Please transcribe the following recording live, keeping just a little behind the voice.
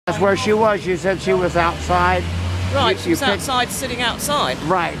That's where she was. You said she was outside. Right, she was outside, sitting outside.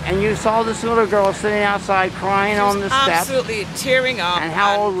 Right, and you saw this little girl sitting outside crying on the steps. Absolutely tearing up. And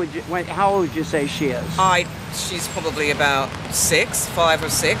how old would you say she is? She's probably about 5 or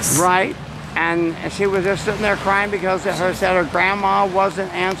 6. Right, and she was just sitting there crying because her grandma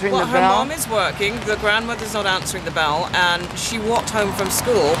wasn't answering the bell. Well, her mom is working, the grandmother's not answering the bell, and she walked home from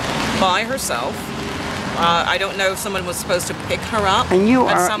school by herself. I don't know if someone was supposed to pick her up. And you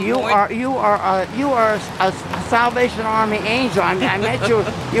are a Salvation Army angel. I met you.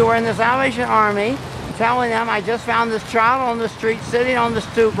 You were in the Salvation Army, telling them I just found this child on the street, sitting on the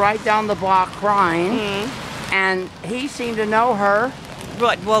stoop right down the block, crying. And he seemed to know her.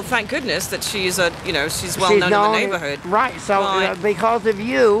 Right. Well, thank goodness that she's she's well known in the neighborhood. Right. So because of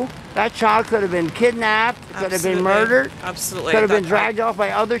you, that child could have been kidnapped, could have been murdered, absolutely, could have been dragged off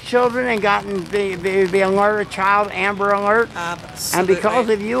by other children and gotten be alerted, child Amber Alert. Absolutely. And because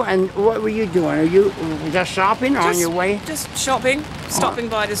of you, and what were you doing? Are you just shopping or on your way? Just shopping, stopping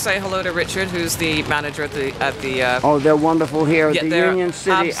by to say hello to Richard, who's the manager at the. Oh, they're wonderful here at the Union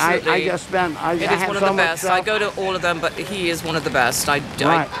City. Absolutely. I just spent. It is one of the best. I go to all of them, but he is one of the best.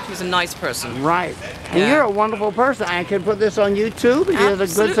 He's a nice person. Right. And you're a wonderful person. I can put this on YouTube. You're the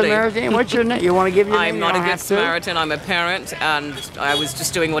Good Samaritan. What's your name? You want to give your name? I'm not a Good Samaritan. I'm a parent, and I was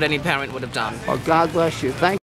just doing what any parent would have done. Oh, God bless you. Thank you.